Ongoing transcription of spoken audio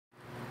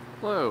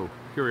Hello,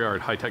 here we are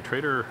at High-Tech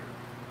Trader.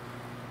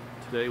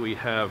 Today we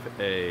have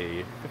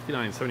a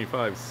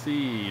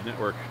 5975C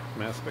network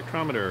mass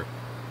spectrometer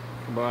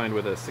combined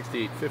with a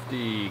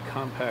 6850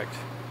 compact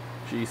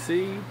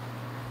GC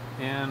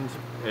and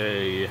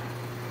a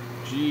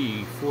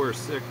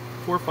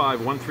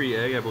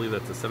G4513A, I believe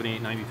that's a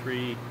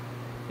 7893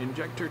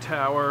 injector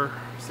tower,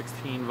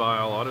 16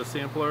 vial auto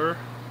sampler.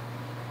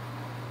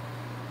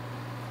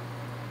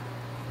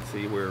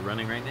 See, we're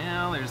running right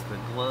now. There's the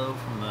glow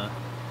from the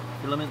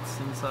filaments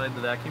inside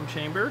the vacuum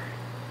chamber.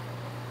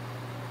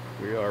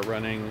 We are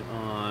running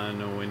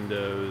on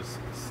Windows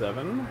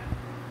 7.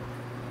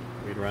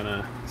 We'd run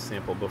a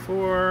sample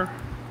before.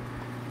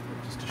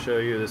 Just to show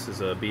you, this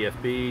is a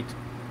BFB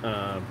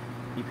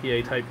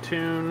EPA type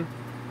tune. You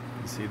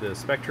can see the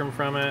spectrum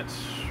from it.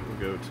 We'll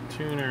go to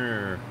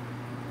tuner,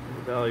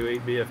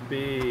 evaluate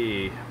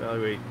BFB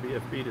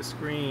to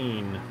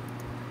screen,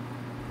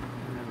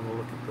 and we'll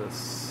look at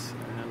this,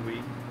 and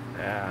we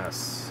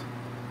pass.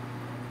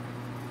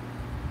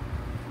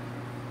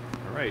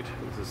 Alright,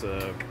 this is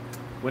a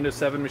Windows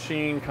 7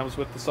 machine, comes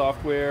with the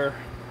software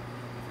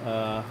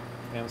and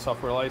the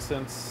software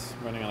license,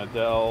 running on a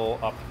Dell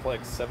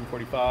Optiplex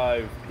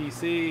 745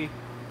 PC.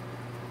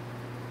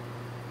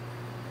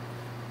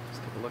 Let's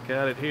take a look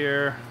at it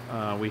here.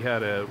 We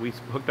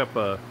hooked up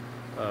a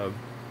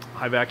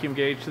high vacuum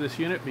gauge to this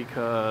unit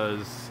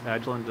because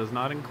Agilent does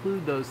not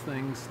include those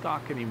things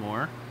stock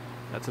anymore.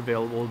 That's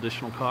available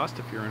additional cost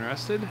if you're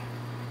interested.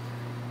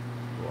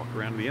 Walk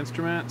around the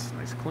instruments,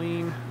 nice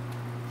clean.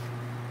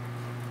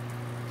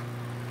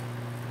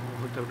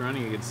 Hooked up and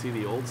running, you can see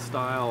the old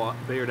style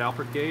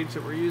Bayard-Alpert gauge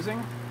that we're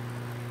using.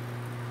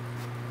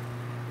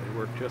 They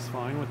work just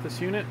fine with this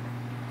unit.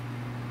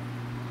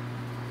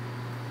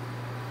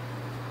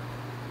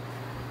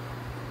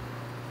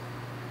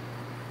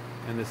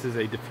 And this is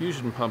a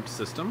diffusion pump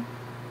system,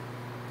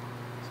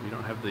 so you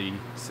don't have the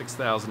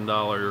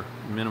 $6,000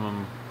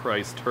 minimum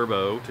price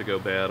turbo to go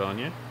bad on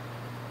you.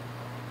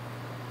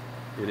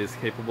 It is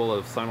capable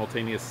of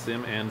simultaneous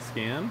sim and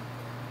scan.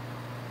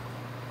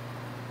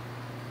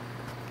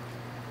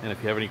 And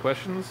if you have any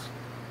questions,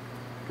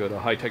 go to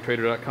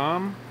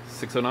HiTechTrader.com,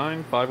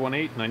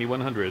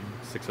 609-518-9100,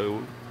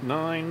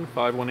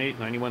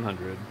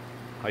 609-518-9100,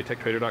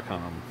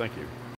 HiTechTrader.com. Thank you.